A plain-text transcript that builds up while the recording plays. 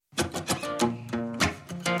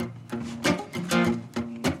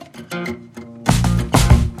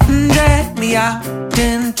me out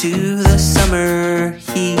into the summer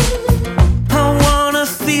heat. I wanna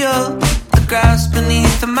feel the grass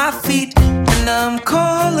beneath my feet, and I'm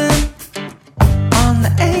calling on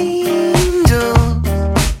the angels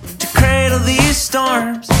to cradle these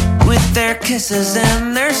storms with their kisses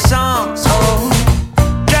and their songs. Oh,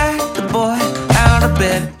 drag the boy out of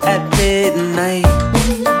bed at midnight,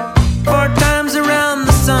 4 times around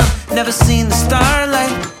the sun, never seen the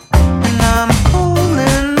starlight. And I'm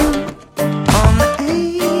holding on the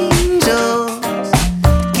angels,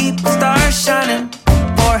 keep the stars shining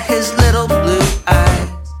for his little blue eyes.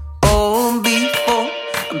 Oh,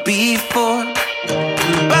 before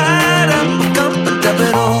ba-dum-ba-dum-ba-dum,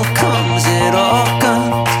 it all comes, it all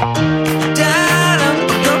comes.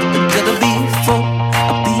 Da-dum-ba-dum-ba-dum, before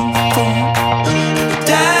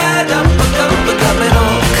da-dum-ba-dum-ba-dum, it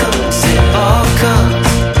all comes, it all comes.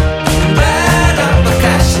 Ba-dum-ba,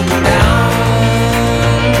 crashing down.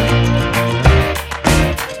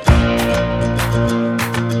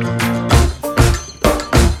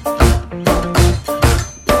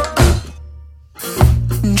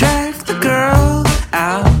 Drag the girl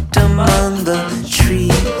out among the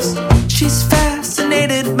trees. She's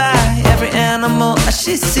fascinated by every animal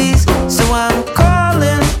she sees. So I'm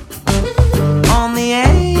calling on the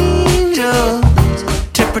angels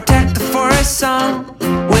to protect the forest song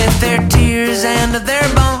with their tears and their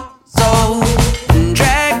bones. So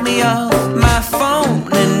drag me off my phone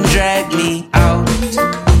and drag me out.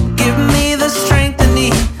 Give me the strength I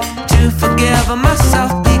need to forgive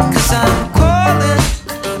myself.